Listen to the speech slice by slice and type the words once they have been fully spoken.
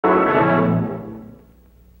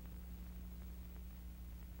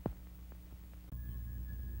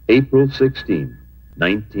April 16,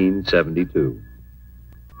 1972.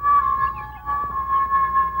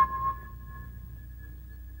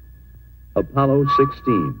 Apollo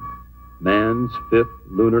 16, man's fifth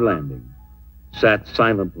lunar landing, sat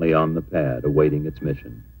silently on the pad awaiting its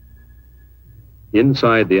mission.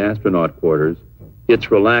 Inside the astronaut quarters,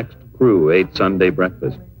 its relaxed crew ate Sunday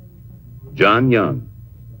breakfast. John Young,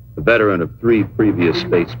 a veteran of 3 previous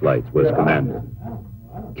space flights, was commander.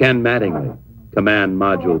 Ken Mattingly, command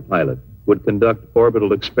module pilot, would conduct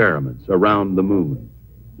orbital experiments around the moon,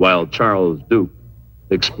 while Charles Duke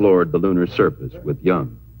explored the lunar surface with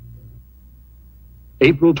Young.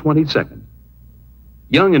 April 22nd.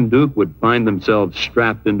 Young and Duke would find themselves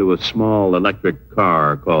strapped into a small electric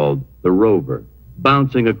car called the Rover,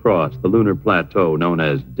 bouncing across the lunar plateau known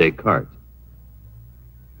as Descartes.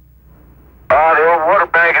 The old water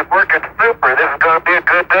bag is working super. This is going to be a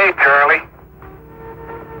good day, Charlie.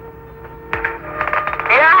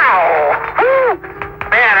 Yow! Woo!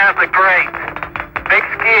 Man, that's a great big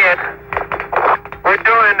skid. We're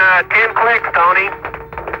doing 10 clicks, Tony.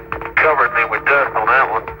 Covered me with dust on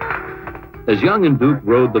that one. As Young and Duke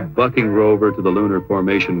rode the bucking rover to the lunar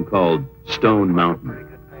formation called Stone Mountain,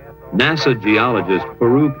 NASA geologist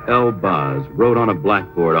Farouk El-Baz wrote on a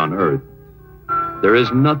blackboard on Earth, "There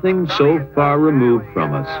is nothing so far removed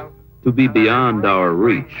from us to be beyond our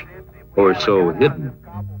reach or so hidden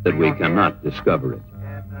that we cannot discover it."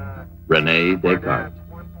 René Descartes.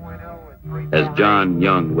 As John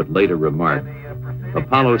Young would later remark,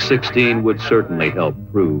 Apollo 16 would certainly help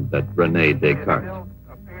prove that René Descartes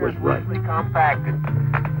was right. Compacted.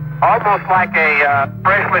 Almost like a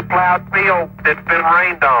freshly plowed field that's been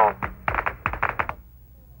rained on.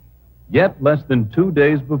 Yet, less than 2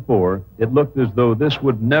 days before, it looked as though this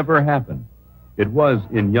would never happen. It was,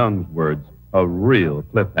 in Young's words, a real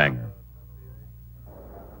cliffhanger.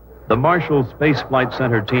 The Marshall Space Flight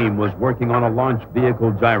Center team was working on a launch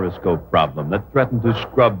vehicle gyroscope problem that threatened to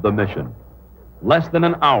scrub the mission. Less than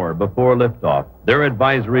an hour before liftoff, their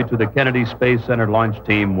advisory to the Kennedy Space Center launch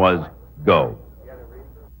team was go.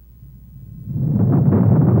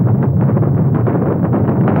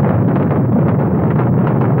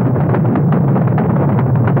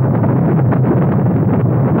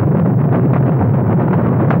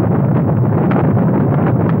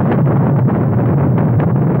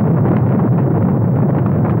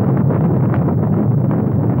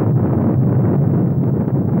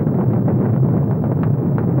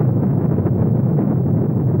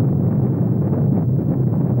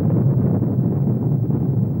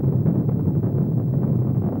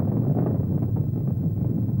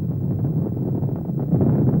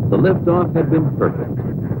 The liftoff had been perfect.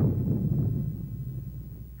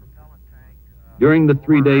 During the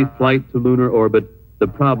 3-day flight to lunar orbit, the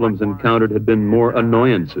problems encountered had been more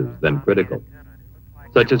annoyances than critical,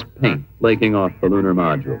 such as paint flaking off the lunar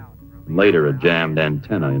module, and later a jammed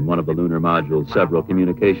antenna in one of the lunar module's several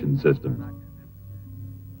communication systems.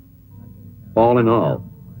 All in all,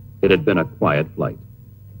 it had been a quiet flight.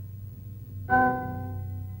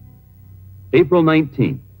 April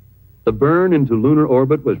 19th. The burn into lunar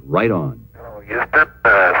orbit was right on. Oh, Houston,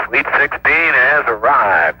 Sweet 16 has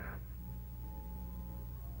arrived.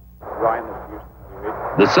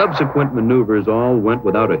 The subsequent maneuvers all went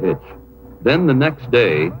without a hitch. Then the next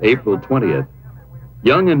day, April 20th,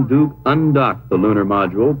 Young and Duke undocked the lunar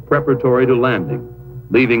module preparatory to landing,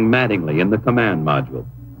 leaving Mattingly in the command module.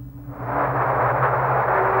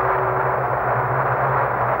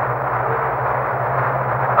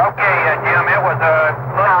 Jim, it was a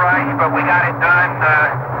little rush, but we got it done.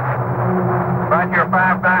 Roger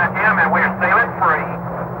 5-5, Jim, and we're sailing free.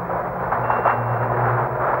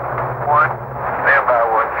 Stand by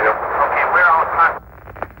 1, Jim. Okay, we're on time.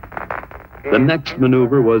 The next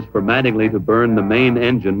maneuver was for Mattingly to burn the main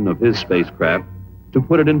engine of his spacecraft to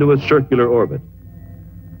put it into a circular orbit.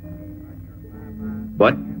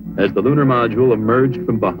 But as the lunar module emerged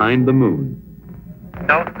from behind the moon...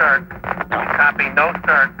 No, sir. Copy, no,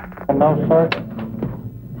 sir. No, sir.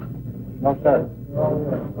 No, sir.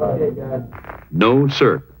 No,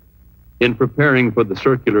 sir. In preparing for the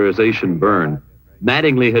circularization burn,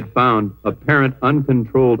 Mattingly had found apparent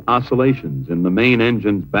uncontrolled oscillations in the main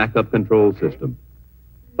engine's backup control system.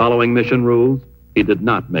 Following mission rules, he did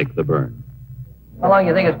not make the burn. How long do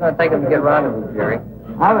you think it's going to take them to get rendezvous, Jerry?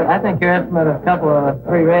 I think your estimate of a couple of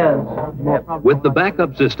 3 reds. With the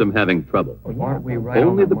backup system having trouble,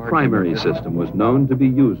 only the primary system was known to be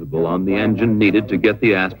usable on the engine needed to get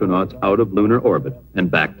the astronauts out of lunar orbit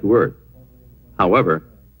and back to Earth. However,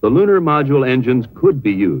 the lunar module engines could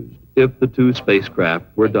be used if the 2 spacecraft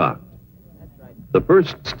were docked. The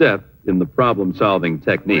first step in the problem-solving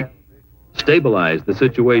technique stabilize the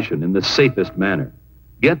situation in the safest manner,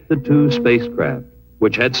 get the two spacecraft,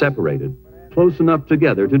 which had separated, close enough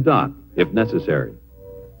together to dock if necessary.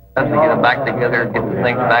 To get them back together, get the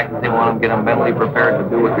things back if they want them, get them mentally prepared to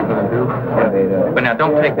do what you're going to do. But now,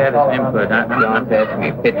 don't take that as input. I'm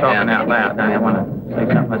talking out loud. I want to say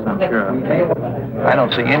something else I'm sure of. I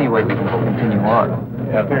don't see any way we can continue on.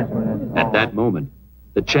 At that moment,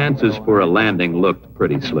 the chances for a landing looked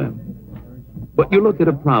pretty slim. But you look at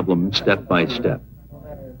a problem step by step.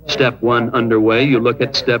 Step one underway, you look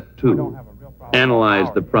at step two. Analyze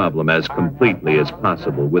the problem as completely as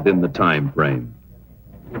possible within the time frame.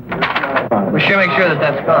 We should make sure that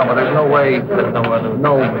that's gone, but there's no way, you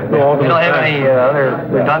don't have any other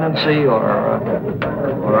redundancy or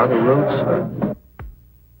other routes?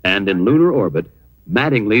 And in lunar orbit,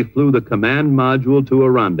 Mattingly flew the command module to a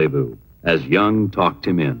rendezvous as Young talked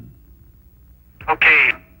him in.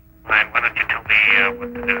 Okay. Fine. Why don't you tell me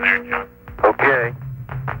what to do there, John? Okay.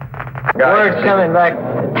 Word's coming back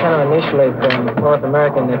kind of initially from North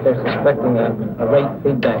American that they're suspecting a rate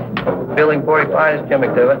feedback. Building 45 is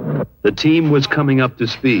coming to it. The team was coming up to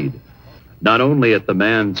speed, not only at the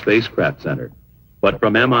Manned Spacecraft Center, but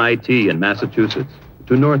from MIT in Massachusetts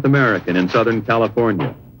to North American in Southern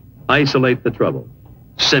California. Isolate the trouble,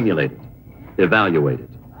 simulate it, evaluate it.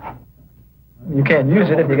 You can't use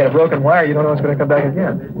it. If you got a broken wire, you don't know it's going to come back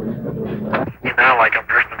again. You now like I'm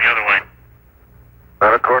drifting the other way.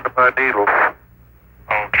 Not according to my needles.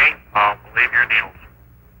 Okay, I'll believe your needles.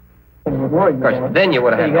 Of course, then you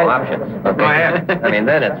would have had no options. Okay? I mean,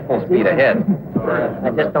 then it's full speed ahead. I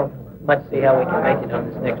just don't much see how we can make it on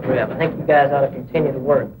this next rev. I think you guys ought to continue to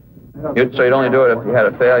work. So you'd only do it if you had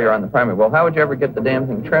a failure on the primary. Well, how would you ever get the damn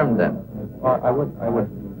thing trimmed then? Well, I would.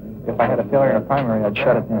 If I had a failure in a primary, I'd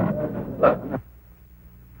shut it down. Well,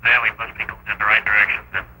 we must be going in the right direction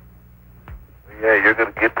then. Yeah, you're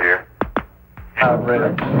going to get there. Yeah,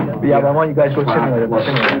 but I want you guys to simulate it.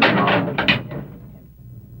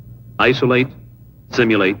 Isolate,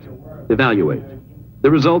 simulate, evaluate. The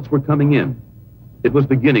results were coming in. It was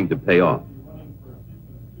beginning to pay off.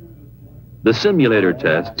 The simulator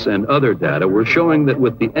tests and other data were showing that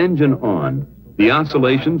with the engine on, the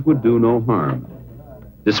oscillations would do no harm.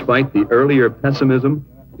 Despite the earlier pessimism,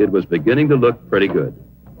 it was beginning to look pretty good.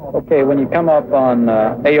 Okay, when you come up on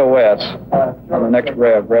AOS, on the next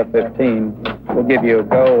Rev 15, we'll give you a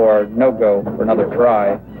go or no-go for another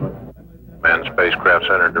try. Manned Spacecraft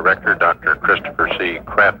Center Director, Dr. Christopher C.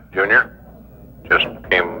 Kraft, Jr., just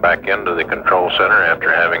came back into the control center after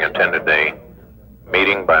having attended a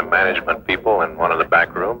meeting by management people in one of the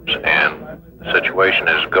back rooms, and the situation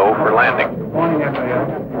is go for landing.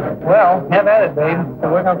 Well, have at it, babe.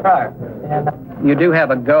 We're going to try. You do have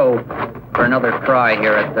a go for another try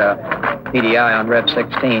here at PDI on Rev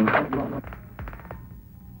 16.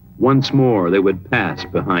 Once more, they would pass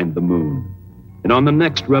behind the moon. And on the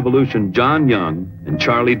next revolution, John Young and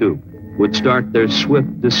Charlie Duke would start their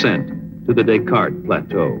swift descent to the Descartes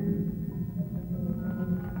Plateau.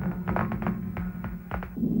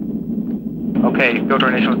 Okay, filter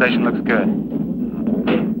initialization looks good.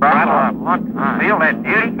 Right on. Feel that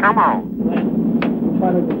beauty? Come on.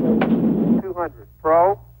 200.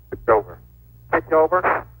 Pro. Pitch over. Pitch over.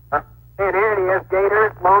 And here it is,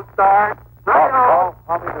 Gator, Lone Star. Right on.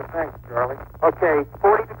 I'll be the thanks, Charlie. Okay,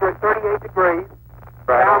 38 degrees.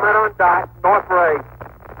 Right down on dot, north ray.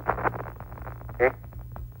 Okay.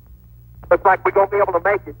 Looks like we're going to be able to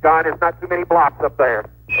make it, John. There's not too many blocks up there.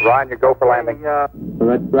 Ryan, you go for landing.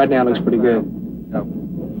 Right now looks pretty good.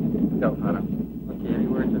 Go, Hunter.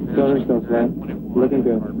 Filter's still flat. Looking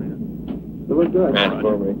good. Looking good.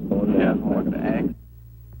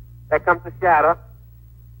 There comes the shadow.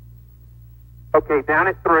 Okay, down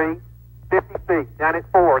at 3, 50 feet. Down at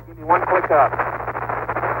 4. Give me one click up.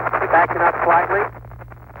 You're backing up slightly.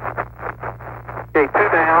 Okay, 2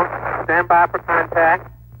 down. Stand by for contact.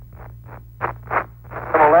 I'm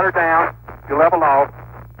going to let her down. You level off.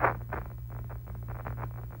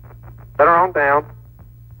 Let her on down.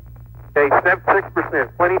 Okay,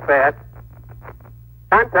 6%. Plenty fast.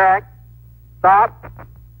 Contact. Stop.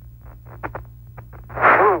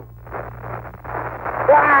 Boom.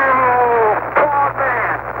 Wow! Come on,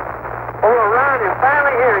 man. Oh, the run is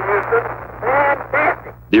finally here, Houston.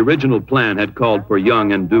 Fantastic. The original plan had called for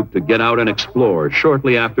Young and Duke to get out and explore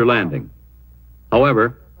shortly after landing.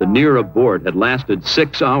 However, the near abort had lasted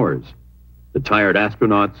 6 hours. The tired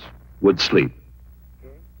astronauts would sleep.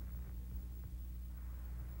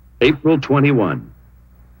 April 21.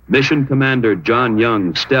 Mission Commander John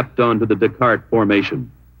Young stepped onto the Descartes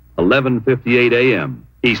formation, 11:58 a.m.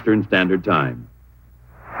 Eastern Standard Time.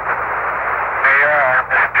 They are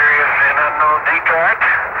mysterious and unknown Descartes.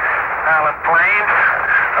 Pilot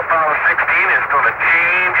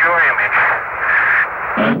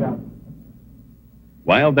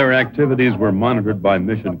While their activities were monitored by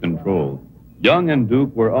Mission Control, Young and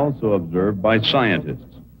Duke were also observed by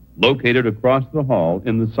scientists located across the hall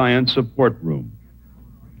in the science support room.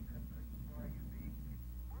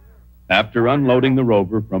 After unloading the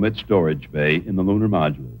rover from its storage bay in the lunar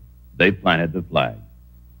module, they planted the flag.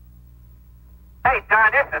 Hey,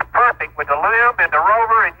 John, this is perfect with the limb and the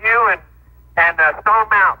rover and you and Stone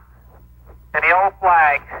Mountain and the old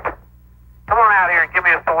flag. Come on out here and give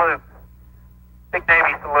me a salute. Big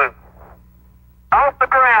Navy salute. Off the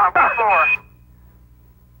ground, before.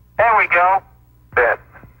 There we go. Good.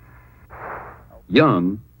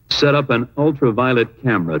 Young set up an ultraviolet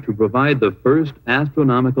camera to provide the first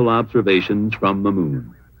astronomical observations from the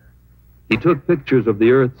moon. He took pictures of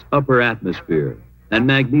the Earth's upper atmosphere and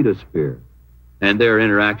magnetosphere and their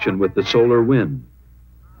interaction with the solar wind.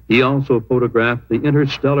 He also photographed the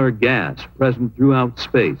interstellar gas present throughout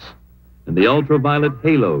space and the ultraviolet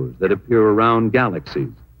halos that appear around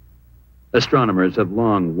galaxies. Astronomers have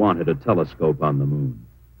long wanted a telescope on the moon.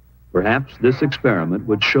 Perhaps this experiment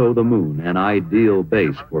would show the moon an ideal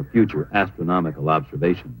base for future astronomical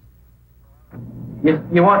observations.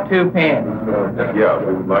 You want 2 pens? Yeah,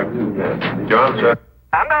 we would like to. John, sir.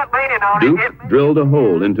 I'm not leaning on Duke it. drilled a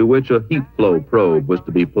hole into which a heat flow probe was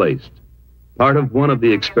to be placed, part of one of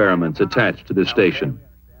the experiments attached to the station.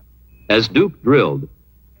 As Duke drilled,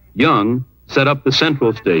 Young set up the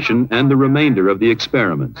central station and the remainder of the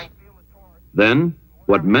experiments. Then,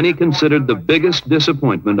 what many considered the biggest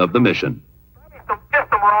disappointment of the mission. Just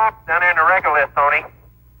some rocks down there in the regolith, Tony.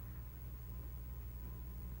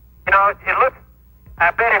 You know, it looks,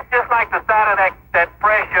 I bet it's just like the side of that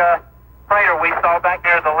fresh crater we saw back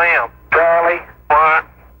near the limb. Charlie, what?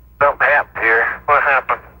 Something happened here. What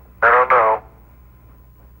happened? I don't know.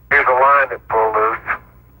 Here's a line that pulled loose.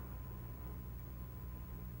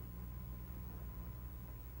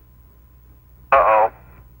 Uh-oh.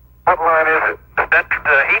 What line is it? That's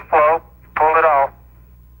the heat flow. Pulled it off.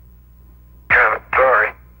 Kind of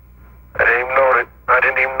sorry. I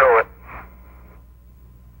didn't even know it.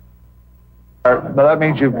 But that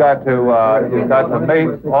means you've got to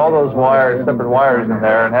make all those wires, separate wires in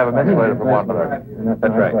there, and have them insulated from one another.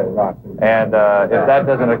 That's right. And if that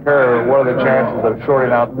doesn't occur, what are the chances of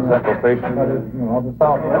shorting out the central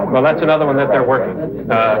station? Well, that's another one that they're working.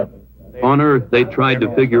 On Earth, they tried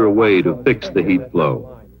to figure a way to fix the heat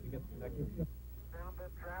flow.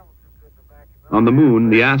 On the moon,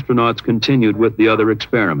 the astronauts continued with the other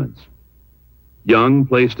experiments. Young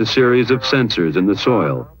placed a series of sensors in the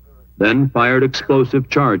soil, then fired explosive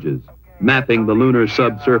charges, mapping the lunar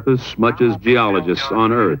subsurface much as geologists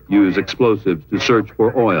on Earth use explosives to search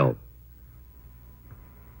for oil.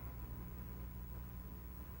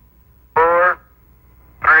 4,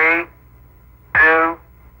 3, 2,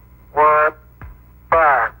 1,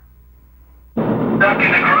 fire. Stuck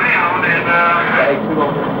in the ground and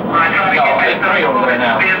I try to get this over there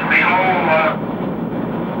now.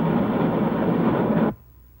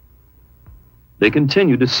 They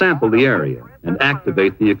continued to sample the area and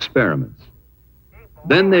activate the experiments.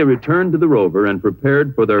 Then they returned to the rover and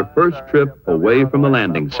prepared for their first trip away from the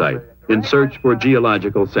landing site in search for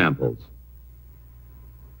geological samples.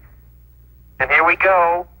 And here we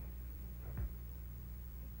go.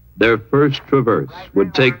 Their first traverse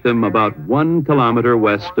would take them about 1 kilometer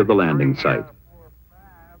west of the landing site.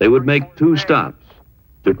 They would make 2 stops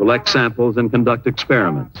to collect samples and conduct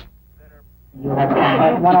experiments. That's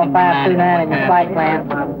 10529 in your flight plan.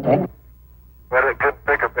 Well, it couldn't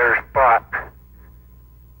pick a better spot.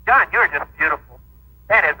 John, you're just beautiful.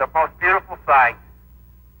 That is the most beautiful sight.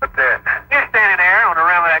 What's that? You're standing there on the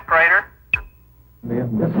rim of that crater.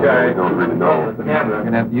 I don't really know. You're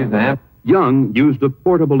going to have to use the amp. Young used a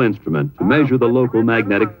portable instrument to measure the local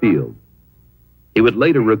magnetic field. He would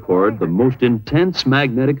later record the most intense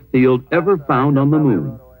magnetic field ever found on the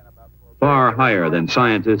moon, far higher than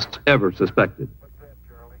scientists ever suspected.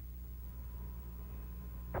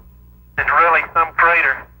 It's really some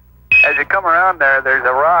crater. As you come around there, there's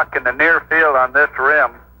a rock in the near field on this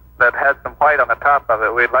rim that has some white on the top of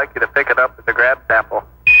it. We'd like you to pick it up as a grab sample.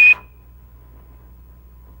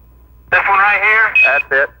 This one right here?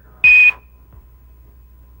 That's it.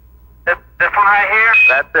 This one right here?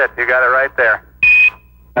 That's it. You got it right there.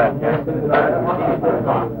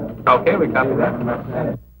 Okay, we copy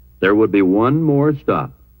that. There would be one more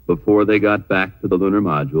stop before they got back to the lunar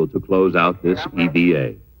module to close out this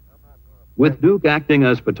EVA. With Duke acting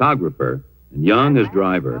as photographer and Young as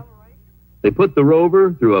driver, they put the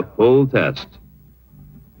rover through a full test.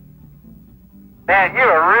 Man, you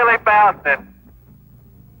are really bouncing.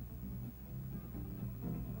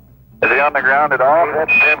 Is he on the ground at all?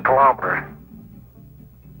 That's 10 kilometers.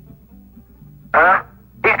 Huh?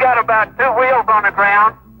 He got about 2 wheels on the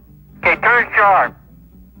ground. Okay, turn sharp.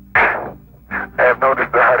 I have no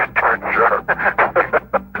desire to turn sharp.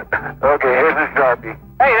 Okay, here's the Sharpie.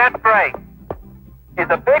 Hey, that's great. He's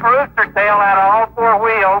a big rooster tail out of all 4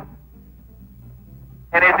 wheels.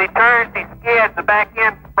 And as he turns, he skids. The back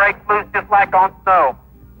end breaks loose just like on snow.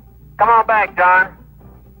 Come on back, John.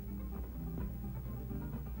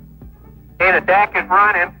 Okay, the deck is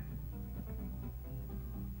running.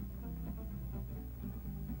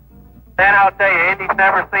 And I'll tell you, Andy's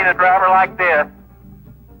never seen a driver like this.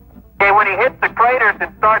 Okay, when he hits the craters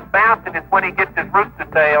and starts bouncing is when he gets his rooster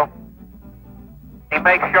tail. He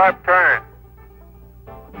makes sharp turns.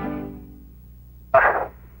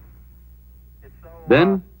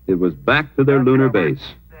 Then it was back to their lunar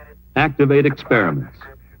base, activate experiments,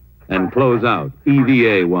 and close out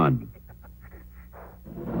EVA-1.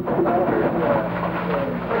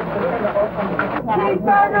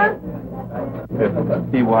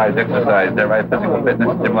 T-wise exercise, there, right? Physical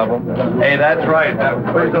fitness, gym level. Hey, that's right.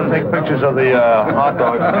 We're going to take pictures of the hot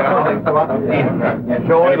dogs.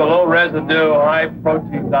 Showing the low residue, high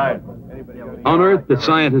protein diet. On Earth, the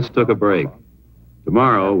scientists took a break.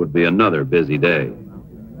 Tomorrow would be another busy day.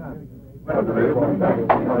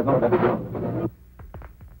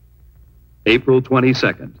 April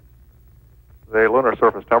 22nd. The lunar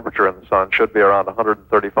surface temperature in the sun should be around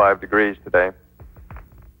 135 degrees today.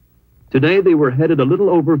 Today they were headed a little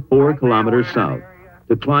over 4 kilometers south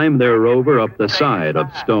to climb their rover up the side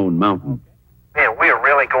of Stone Mountain. Man, we are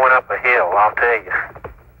really going up a hill, I'll tell you.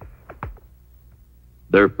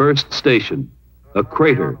 Their first station, a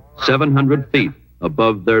crater 700 feet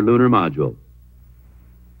above their lunar module.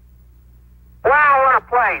 Wow, what a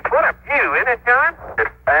place. What a view, isn't it, John?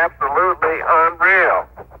 It's absolutely unreal.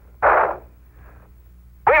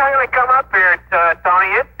 We really come up here,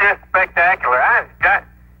 Tony. It's just spectacular. I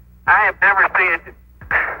have never seen it.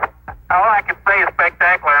 All I can say is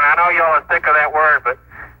spectacular, and I know y'all are sick of that word, but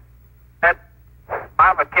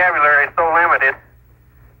my vocabulary is so limited.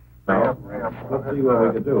 Let's see what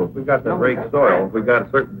we can do. If we've got the rake soil, if we've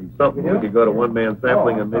got certainly something, we could go to one-man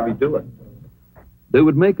sampling and maybe do it. They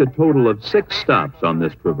would make a total of 6 stops on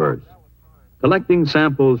this traverse, collecting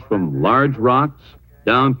samples from large rocks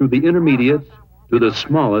down through the intermediates to the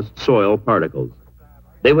smallest soil particles.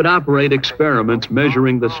 They would operate experiments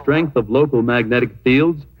measuring the strength of local magnetic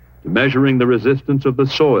fields to measuring the resistance of the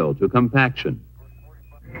soil to compaction.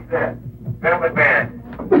 3,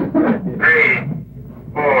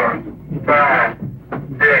 4, 5,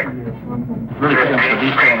 6. Really simple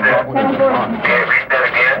detail. Okay, read that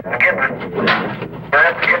again.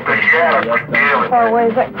 Let's get the shadow. How far away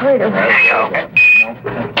is that crater? There you go.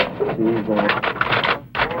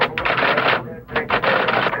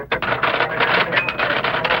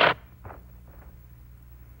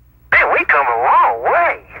 Man, we come a long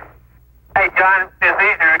way. Hey, John, it's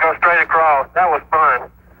easier to go straight across. That was fun.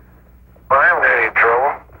 Well, I haven't had any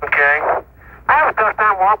trouble. Okay. I have a tough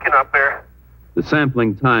time walking up there. The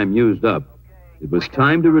sampling time used up, it was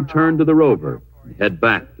time to return to the rover and head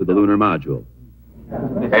back to the lunar module.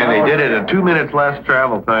 And they did it in 2 minutes less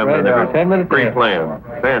travel time than they were 10 minutes pre-planned.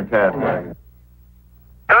 Fantastic.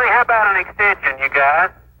 Tony, how about an extension, you guys?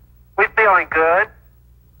 We feeling good.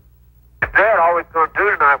 If Dad all we're going to do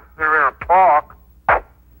tonight was sit around and talk.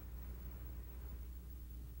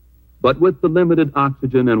 But with the limited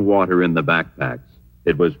oxygen and water in the backpacks,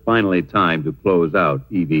 it was finally time to close out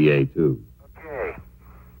EVA-2. Okay.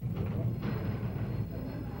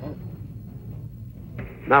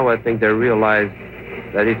 Now I think they realize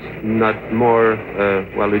that it's not more,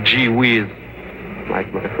 a gee whiz,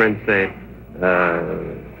 like my friend said,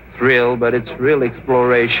 thrill, but it's real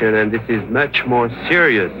exploration, and this is much more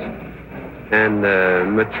serious and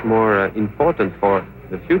much more important for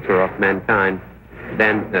the future of mankind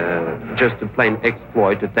than just a plain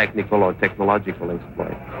exploit, a technical or technological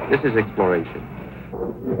exploit. This is exploration.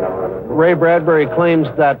 Ray Bradbury claims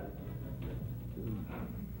that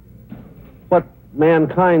what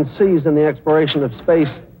mankind sees in the exploration of space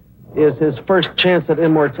is his first chance at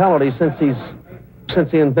immortality since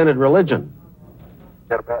he invented religion.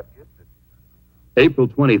 April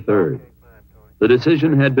 23rd. The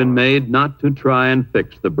decision had been made not to try and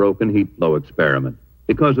fix the broken heat flow experiment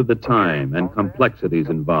because of the time and complexities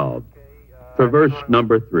involved. Traverse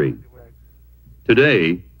number 3.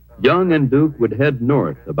 Today, Young and Duke would head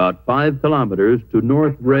north about 5 kilometers to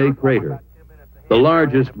North Ray Crater, the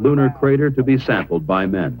largest lunar crater to be sampled by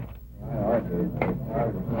men.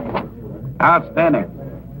 Outstanding.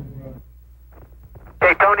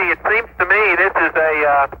 Hey, Tony, it seems to me this is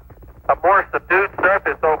a more subdued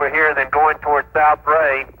surface over here than going towards South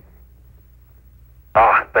Ray.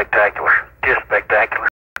 Oh, spectacular. Just spectacular.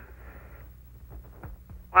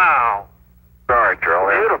 Wow. Sorry,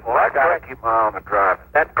 Charlie. Beautiful. I got to keep my eye on the driving.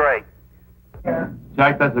 That's great.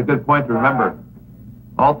 Jack, that's a good point to remember.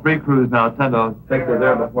 All three crews now tend to think they're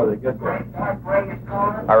there before they get there.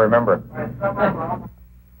 I remember.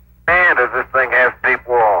 Man, does this thing have steep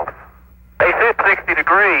walls. They said 60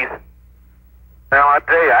 degrees. Now, I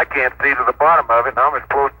tell you, I can't see to the bottom of it, and I'm as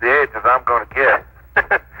close to the edge as I'm going to get.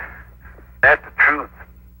 That's the truth.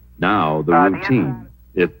 Now the routine,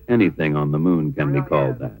 if anything on the moon can be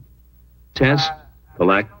called that. Test,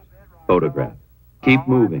 collect, photograph. Keep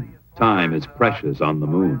moving. Time is precious on the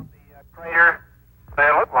moon. Crater. They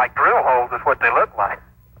look like drill holes is what they look like.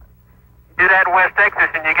 You do that in West Texas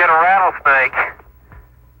and you get a rattlesnake.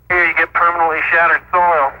 Here you get permanently shattered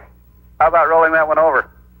soil. How about rolling that one over?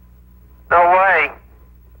 No way.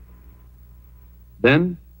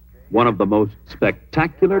 Then, one of the most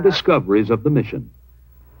spectacular discoveries of the mission.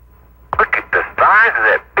 Look at the size of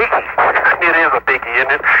that biggie. It is a biggie,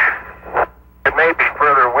 isn't it? It may be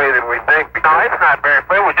further away than we think. No, it's not very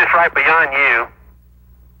far. It was just right beyond you.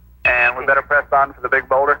 And we better press on for the big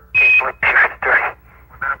boulder?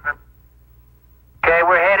 Okay,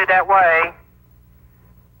 we're headed that way.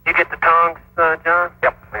 You get the tongs, John?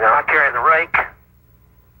 Yep. I'll carry the rake.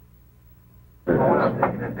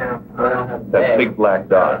 That big black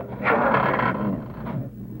dot.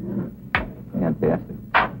 Fantastic.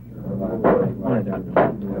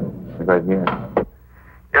 Right here.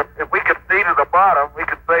 If we could see to the bottom, we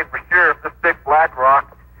could say for sure if this big black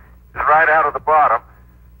rock is right out of the bottom.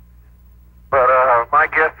 But my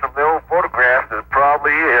guess from the old photographs is it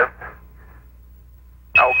probably is.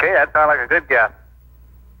 Okay, that sounds like a good guess.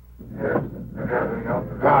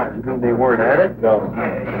 God, you think they weren't at it? No. It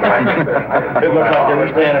looked like they were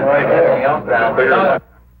standing right there.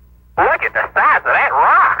 Look at the size of that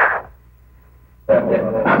rock.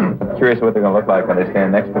 I'm curious what they're going to look like when they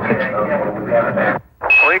stand next to it.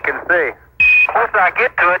 We can see. The closer I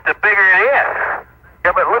get to it, the bigger it is.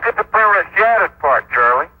 Yeah, but look at the permanent shattered part,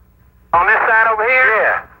 Charlie. On this side over here?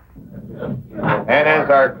 Yeah. And as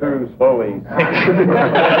our crew slowly sinks,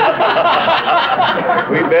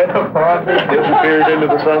 we bet upon it disappeared into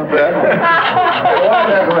the sunset.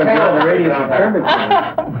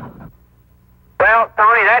 Well,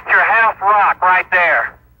 Tony, that's your house rock right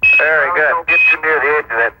there. Very good. Don't get too near the edge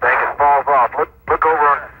of that thing. It falls off. Look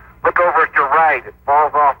over at your right. It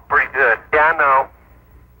falls off pretty good. Yeah, I know.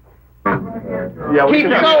 Yeah, we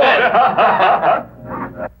Keep should going.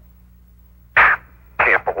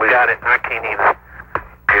 Can't believe Got it. I can't either.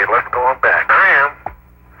 Okay, let's go on back. I am.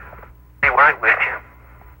 Be right with you.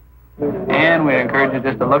 And we encourage you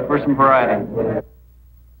just to look for some variety.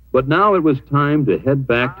 But now it was time to head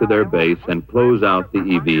back to their base and close out the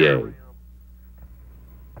EVA.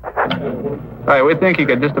 All right, we think you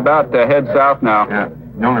could just about head south now. Yeah,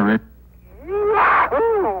 the only reason.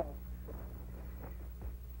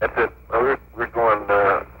 That's it. We're going,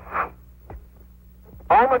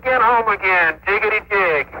 Home again. Jiggity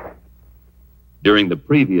jig. During the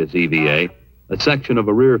previous EVA, a section of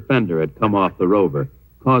a rear fender had come off the rover,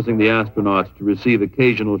 causing the astronauts to receive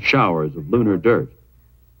occasional showers of lunar dirt.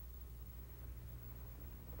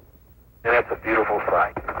 and that's a beautiful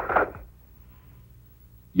sight.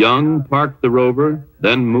 Young parked the rover,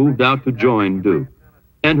 then moved out to join Duke,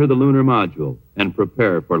 enter the lunar module, and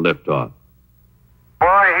prepare for liftoff.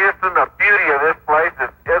 Boy, Houston, the beauty of this place is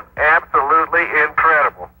just absolutely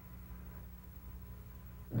incredible.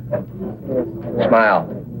 Smile,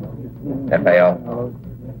 FAO.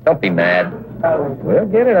 Don't be mad. We'll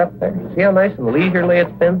get it up there. See how nice and leisurely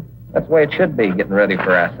it's been? That's the way it should be, getting ready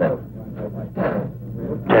for ascent.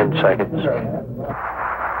 10 seconds.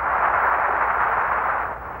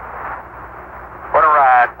 What a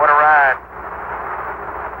ride, what a ride.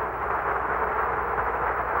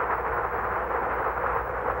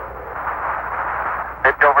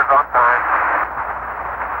 Pitchover's on time.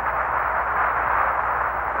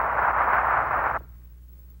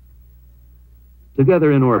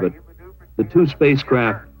 Together in orbit, the two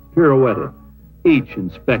spacecraft pirouetted, each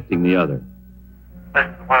inspecting the other. This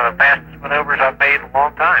is one of the fastest maneuvers I've made in a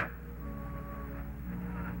long time.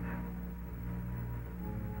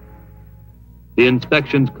 The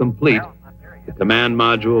inspections complete, the command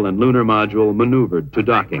module and lunar module maneuvered to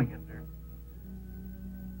docking.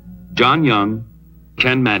 John Young,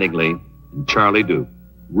 Ken Mattingly, and Charlie Duke,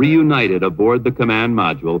 reunited aboard the command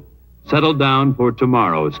module, settled down for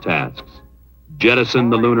tomorrow's tasks. Jettison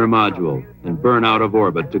the lunar module and burn out of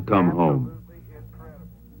orbit to come home.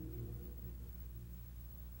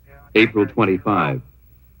 April 25.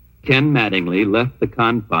 Ken Mattingly left the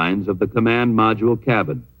confines of the command module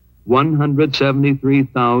cabin,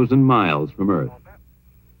 173,000 miles from Earth.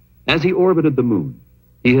 As he orbited the moon,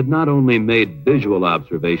 He had not only made visual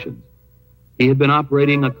observations, he had been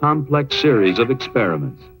operating a complex series of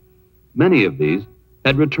experiments. Many of these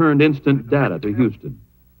had returned instant data to Houston.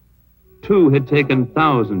 2 had taken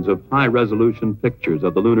thousands of high-resolution pictures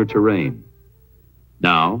of the lunar terrain.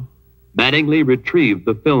 Now, Mattingly retrieved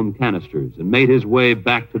the film canisters and made his way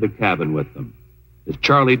back to the cabin with them, as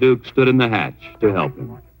Charlie Duke stood in the hatch to help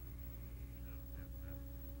him.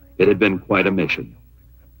 It had been quite a mission.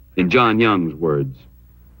 In John Young's words,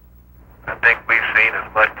 I think we've seen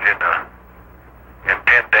as much in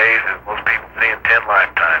 10 days as most people see in 10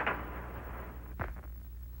 lifetimes.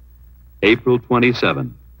 April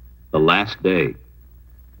 27, the last day.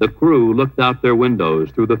 The crew looked out their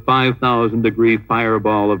windows through the 5,000-degree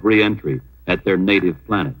fireball of re-entry at their native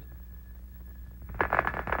planet.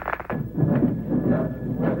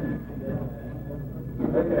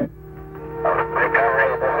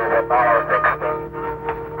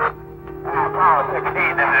 Apollo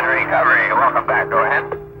 16, this is recovery. Welcome back. Go ahead.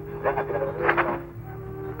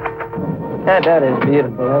 That is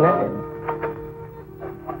beautiful, isn't it?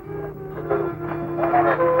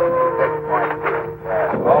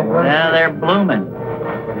 Now they're blooming.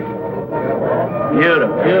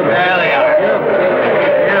 Beautiful. There they are.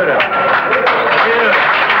 Beautiful.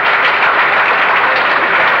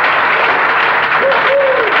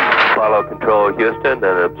 Apollo Control Houston,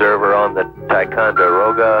 an observer on the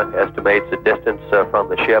Ticonderoga estimates the distance from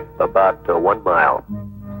the ship about 1 mile.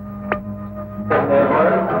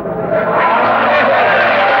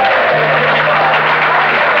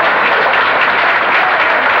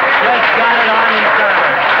 Just got it on the cover.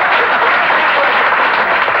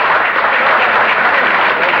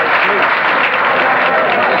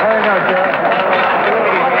 There you go, Joe.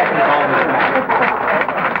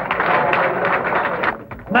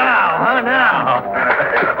 Now.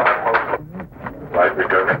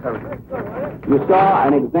 You saw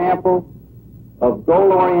an example of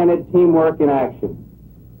goal-oriented teamwork in action.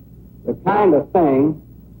 The kind of thing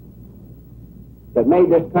that made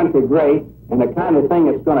this country great and the kind of thing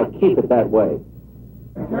that's going to keep it that way.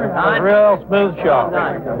 A real smooth shot.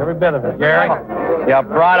 Every bit of it, Gary. You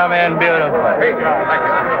brought him in beautifully.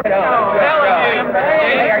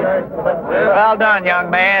 Well done, young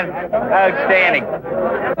man. Outstanding.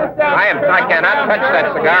 I cannot touch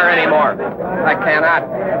that cigar anymore. I cannot.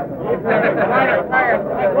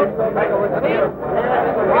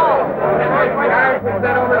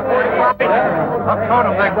 I told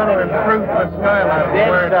him they're going to improve the skyline.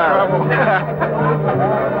 We're in trouble.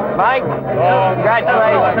 Mike,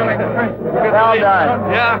 congratulations. Well done.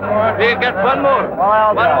 Yeah, we got one more.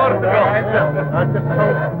 Well done. One more to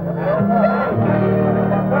go.